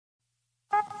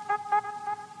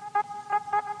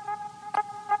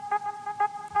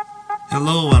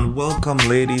Hello and welcome,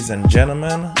 ladies and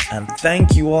gentlemen, and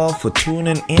thank you all for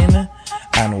tuning in,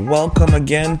 and welcome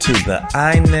again to the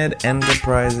INED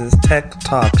Enterprises Tech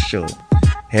Talk Show.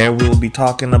 Here we'll be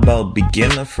talking about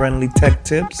beginner-friendly tech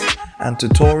tips and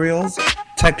tutorials,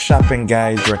 tech shopping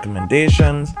guides,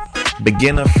 recommendations,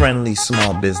 beginner-friendly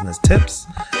small business tips,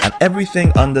 and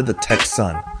everything under the tech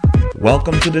sun.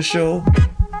 Welcome to the show.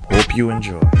 Hope you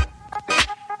enjoy.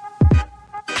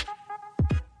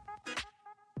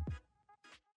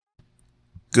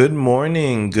 Good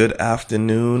morning, good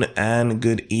afternoon, and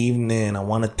good evening. I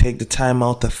want to take the time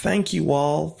out to thank you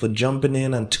all for jumping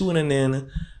in and tuning in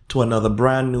to another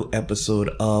brand new episode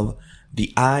of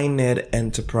the INED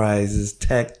Enterprises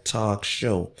Tech Talk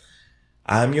Show.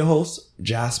 I'm your host,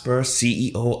 Jasper,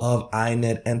 CEO of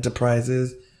INED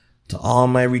Enterprises. To all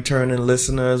my returning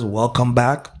listeners, welcome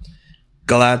back.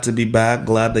 Glad to be back.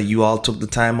 Glad that you all took the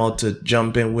time out to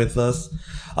jump in with us.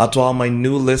 To all my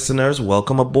new listeners,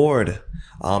 welcome aboard.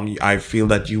 I feel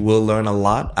that you will learn a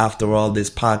lot. After all, this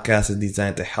podcast is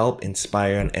designed to help,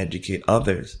 inspire, and educate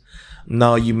others.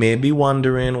 Now, you may be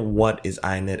wondering, what is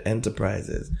INED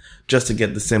Enterprises? Just to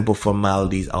get the simple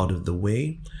formalities out of the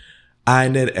way,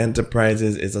 INED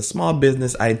Enterprises is a small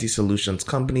business IT solutions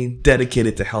company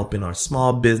dedicated to helping our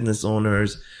small business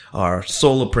owners, our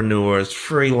solopreneurs,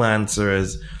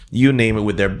 freelancers, you name it,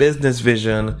 with their business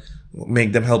vision,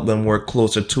 help them work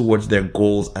closer towards their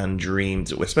goals and dreams,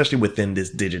 especially within this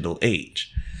digital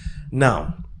age.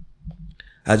 Now,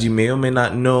 as you may or may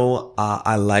not know,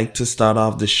 I like to start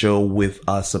off the show with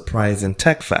a surprising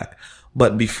tech fact.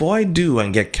 But before I do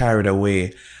and get carried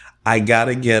away, I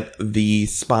gotta get the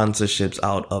sponsorships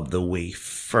out of the way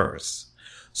first.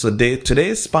 So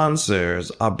today's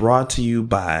sponsors are brought to you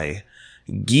by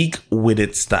Geek With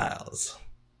It Styles.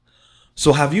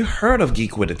 So have you heard of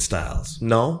Geek With It Styles?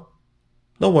 No?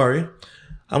 Don't worry.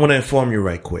 I'm going to inform you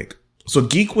right quick. So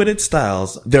Geek With It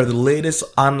Styles, they're the latest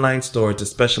online store to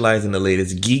specialize in the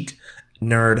latest geek,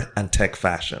 nerd, and tech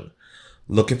fashion.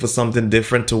 Looking for something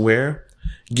different to wear?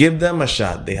 Give them a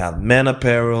shot. They have men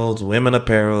apparel, women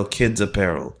apparel, kids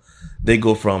apparel. They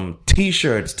go from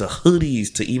t-shirts to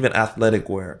hoodies to even athletic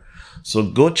wear. So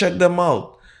go check them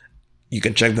out. You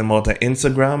can check them out on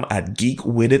Instagram at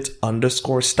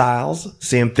geekwithit_styles.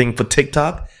 Same thing for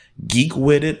TikTok.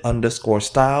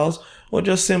 geekwithit_styles, or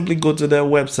just simply go to their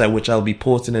website, which I'll be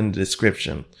posting in the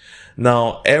description.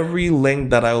 Now, every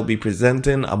link that I will be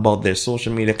presenting about their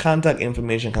social media contact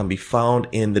information can be found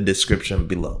in the description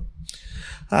below.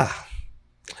 Now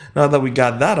that we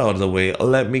got that out of the way,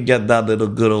 let me get that little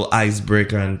good old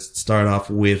icebreaker and start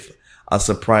off with a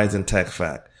surprising tech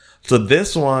fact. So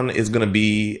this one is going to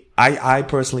be, I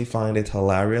personally find it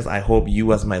hilarious. I hope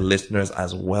you as my listeners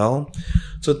as well.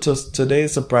 So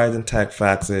today's surprising tech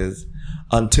facts is,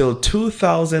 until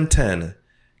 2010,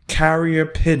 carrier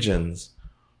pigeons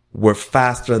were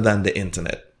faster than the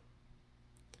internet.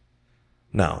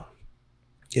 Now,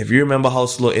 if you remember how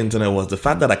slow internet was, the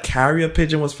fact that a carrier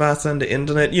pigeon was faster than the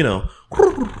internet,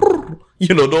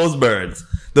 those birds.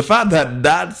 The fact that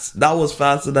that was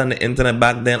faster than the internet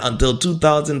back then until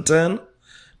 2010,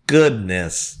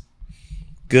 goodness.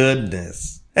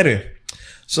 Anyway,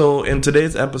 so in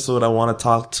today's episode, I want to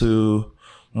talk to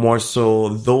more so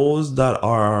those that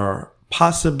are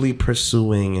possibly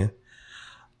pursuing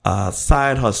a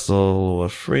side hustle or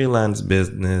freelance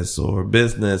business or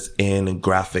business in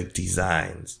graphic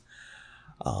designs.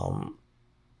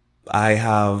 I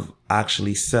have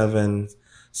actually seven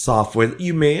software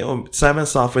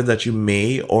that you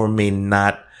may or may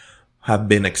not have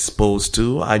been exposed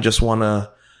to. I just want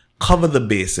to cover the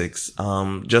basics,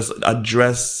 just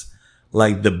address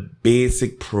like the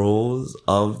basic pros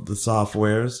of the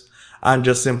softwares, and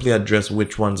just simply address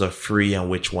which ones are free and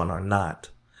which one are not.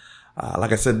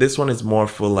 Like I said, this one is more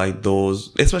for like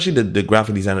those, especially the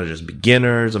graphic designers, just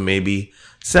beginners or maybe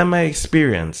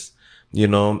semi-experienced.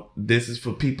 This is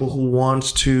for people who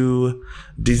wants to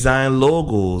design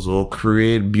logos or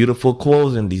create beautiful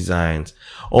clothing designs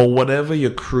or whatever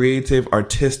your creative,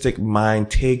 artistic mind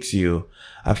takes you.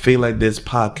 I feel like this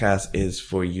podcast is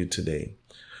for you today.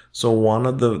 So one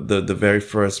of the very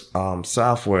first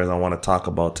softwares I want to talk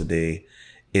about today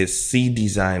is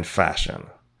C-Design Fashion.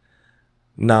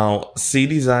 Now,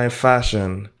 C-Design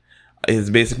Fashion is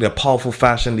basically a powerful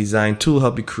fashion design tool to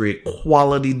help you create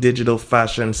quality digital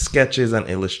fashion sketches and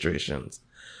illustrations.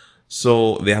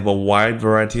 So they have a wide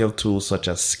variety of tools such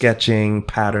as sketching,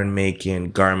 pattern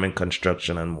making, garment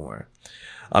construction, and more.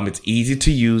 It's easy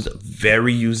to use,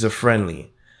 very user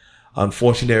friendly.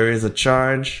 Unfortunately, there is a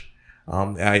charge.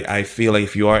 I feel like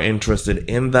if you are interested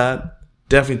in that,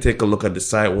 definitely take a look at the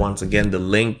site. Once again, the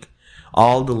link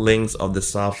All the links of the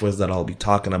softwares that I'll be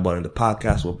talking about in the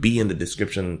podcast will be in the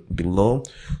description below.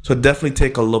 So definitely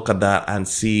take a look at that and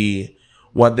see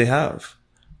what they have.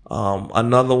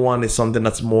 Another one is something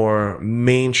that's more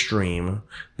mainstream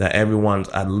that everyone's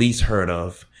at least heard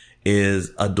of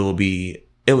is Adobe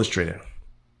Illustrator.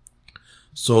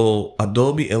 So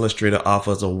Adobe Illustrator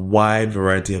offers a wide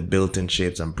variety of built-in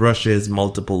shapes and brushes,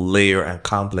 multiple layer and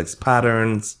complex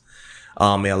patterns.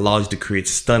 It allows you to create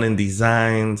stunning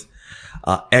designs,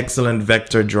 excellent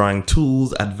vector drawing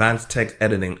tools, advanced text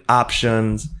editing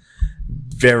options,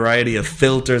 variety of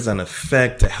filters and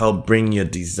effects to help bring your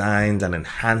designs and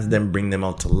enhance them, bring them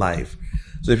out to life.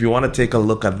 So if you want to take a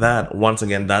look at that, once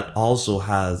again, that also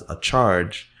has a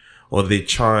charge, or they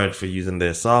charge for using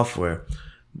their software.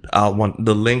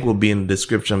 The link will be in the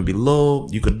description below.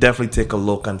 You could definitely take a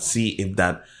look and see if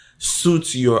that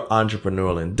suits your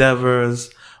entrepreneurial endeavors.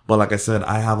 But like I said,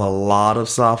 I have a lot of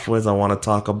softwares I want to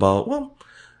talk about. Well,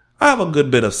 I have a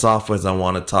good bit of softwares I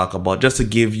want to talk about just to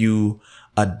give you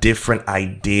a different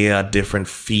idea, a different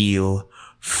feel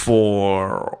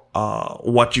for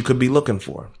what you could be looking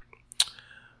for.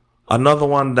 Another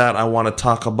one that I want to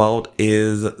talk about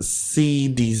is C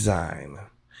Design.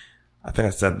 I think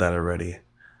I said that already.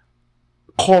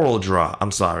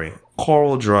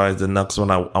 CorelDRAW is the next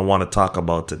one I want to talk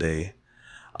about today.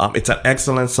 It's an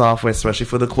excellent software, especially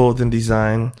for the clothing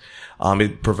design.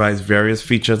 It provides various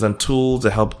features and tools to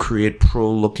help create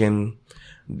pro-looking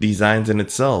designs in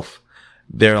itself.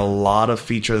 There are a lot of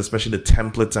features, especially the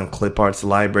templates and clip arts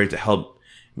library, to help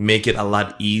make it a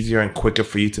lot easier and quicker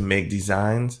for you to make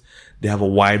designs. They have a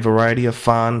wide variety of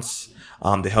fonts.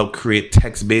 They help create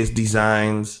text-based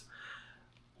designs.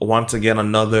 Once again,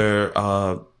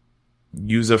 another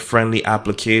user-friendly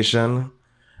application,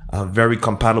 very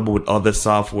compatible with other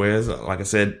softwares. Like I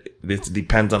said, it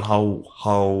depends on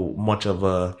how much of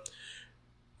a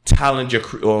talent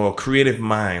or creative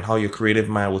mind, how your creative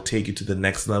mind will take you to the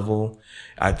next level.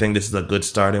 I think this is a good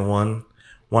starting one.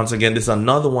 Once again, this is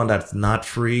another one that's not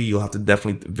free. You'll have to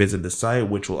definitely visit the site,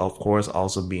 which will of course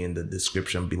also be in the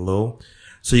description below.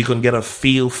 So you can get a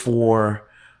feel for,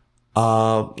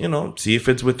 see if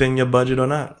it's within your budget or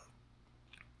not.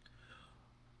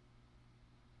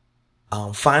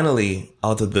 Finally,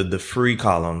 out of the free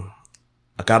column,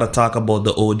 I gotta talk about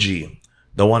the OG.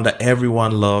 The one that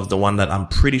everyone loves, the one that I'm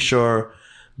pretty sure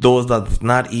those that's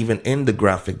not even in the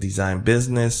graphic design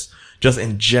business, just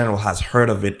in general, has heard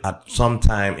of it at some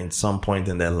time in some point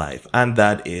in their life. And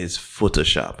that is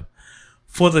Photoshop.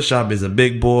 Photoshop is a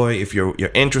big boy. If you're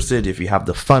interested, if you have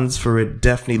the funds for it,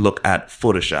 definitely look at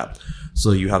Photoshop.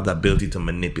 So you have the ability to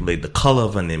manipulate the color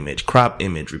of an image, crop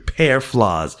image, repair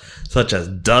flaws such as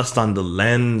dust on the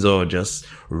lens or just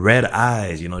red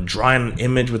eyes, drawing an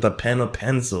image with a pen or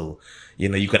pencil.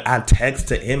 You could add text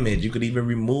to image. You could even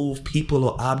remove people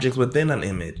or objects within an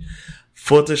image.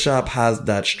 Photoshop has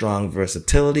that strong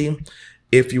versatility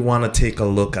if you want to take a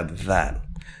look at that.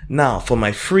 Now, for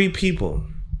my free people,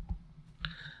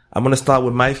 I'm going to start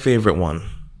with my favorite one,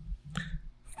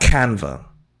 Canva.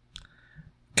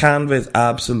 Canva is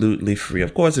absolutely free.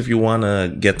 Of course, if you want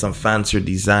to get some fancier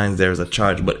designs, there's a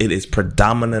charge, but it is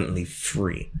predominantly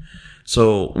free.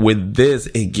 So with this,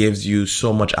 it gives you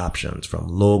so much options from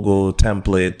logo,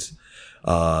 templates,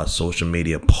 social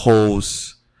media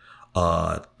posts,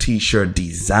 t-shirt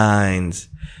designs.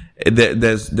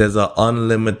 There's an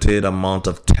unlimited amount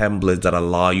of templates that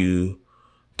allow you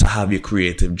to have your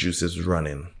creative juices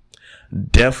running.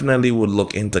 Definitely would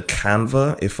look into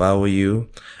Canva if I were you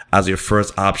as your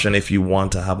first option if you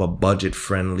want to have a budget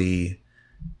friendly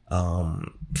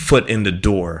foot in the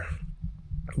door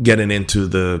getting into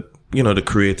the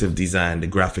creative design, the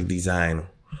graphic design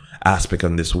aspect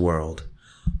of this world.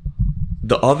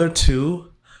 The other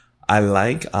two I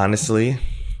like, honestly,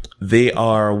 they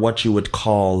are what you would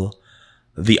call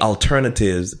the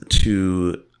alternatives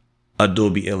to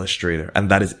Adobe Illustrator,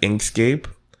 and that is Inkscape.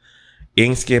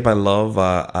 Inkscape, I love.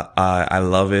 I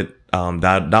love it.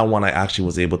 That one I actually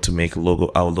was able to make our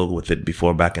logo with it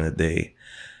before back in the day.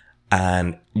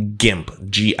 And GIMP,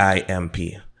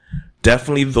 G-I-M-P.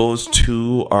 Definitely those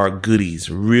two are goodies.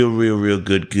 Real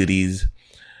good goodies.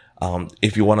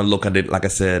 If you want to look at it, like I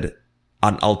said,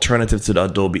 an alternative to the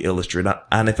Adobe Illustrator.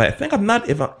 And if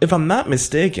I'm not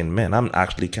mistaken, man, I'm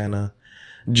actually kind of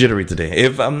jittery today.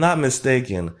 If I'm not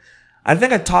mistaken, I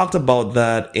think I talked about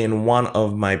that in one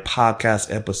of my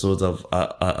podcast episodes of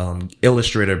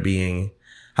Illustrator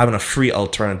having a free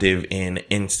alternative in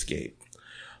Inkscape.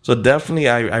 So definitely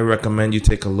I recommend you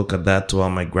take a look at that to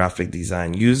all my graphic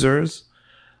design users.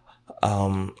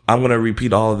 I'm going to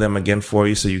repeat all of them again for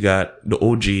you. So you got the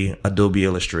OG Adobe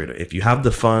Illustrator. If you have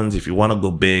the funds, if you want to go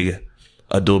big,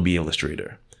 Adobe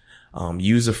Illustrator.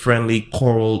 User-friendly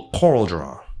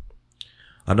CorelDRAW.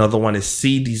 Another one is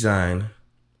C Design.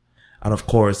 And of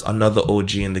course, another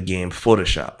OG in the game,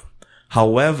 Photoshop.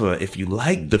 However, if you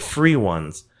like the free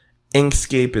ones,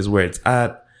 Inkscape is where it's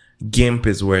at, GIMP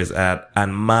is where it's at,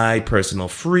 and my personal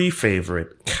free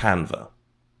favorite, Canva.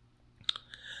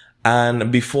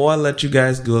 And before I let you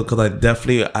guys go, because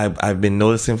I've been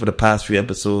noticing for the past few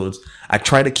episodes, I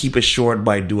try to keep it short,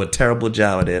 but I do a terrible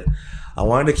job at it. I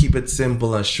wanted to keep it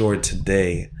simple and short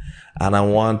today. And I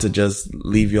want to just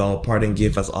leave you all a parting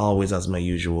gift, as always, as my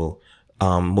usual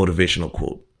motivational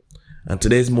quote. And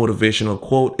today's motivational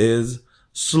quote is,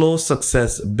 slow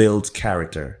success builds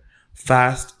character.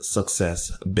 Fast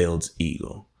success builds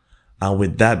ego. And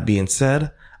with that being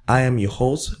said, I am your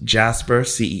host, Jasper,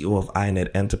 CEO of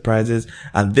INED Enterprises.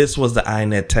 And this was the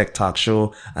INED Tech Talk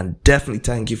Show. And definitely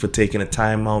thank you for taking the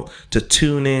time out to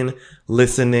tune in,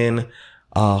 listen in.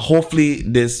 Hopefully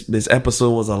this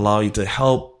episode was allow you to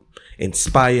help,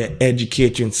 inspire,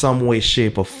 educate you in some way,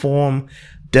 shape, or form.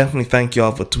 Definitely thank you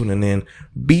all for tuning in.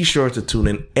 Be sure to tune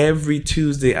in every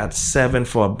Tuesday at 7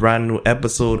 for a brand new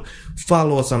episode.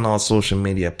 Follow us on all social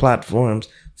media platforms.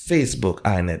 Facebook,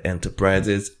 INED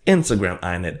Enterprises. Instagram,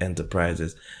 INED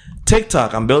Enterprises.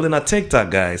 TikTok, I'm building a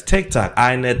TikTok, guys. TikTok,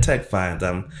 INED Tech Find.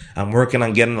 I'm working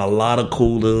on getting a lot of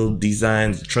cool little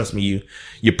designs. Trust me,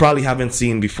 you probably haven't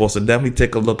seen before. So definitely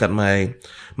take a look at my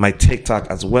TikTok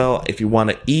as well. If you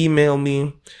want to email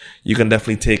me, you can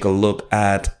definitely take a look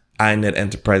at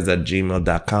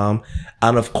inedenterprise@gmail.com.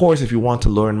 And of course, if you want to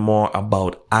learn more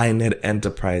about INED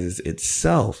Enterprises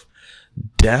itself,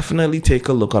 definitely take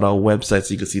a look at our website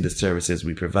so you can see the services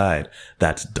we provide.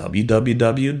 That's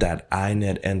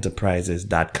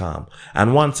www.inedenterprises.com.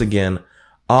 And once again,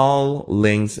 all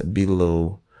links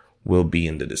below will be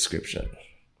in the description.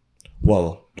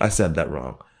 Well, I said that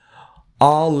wrong.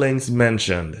 All links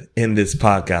mentioned in this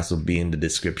podcast will be in the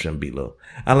description below.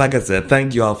 And like I said,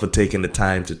 thank you all for taking the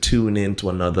time to tune in to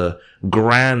another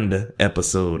grand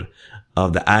episode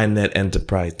of the INED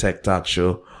Enterprise Tech Talk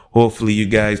Show. Hopefully you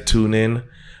guys tune in.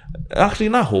 Actually,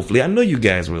 not hopefully. I know you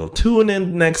guys will. Tune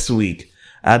in next week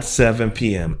at 7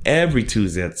 p.m. Every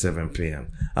Tuesday at 7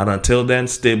 p.m. And until then,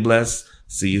 stay blessed.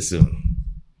 See you soon.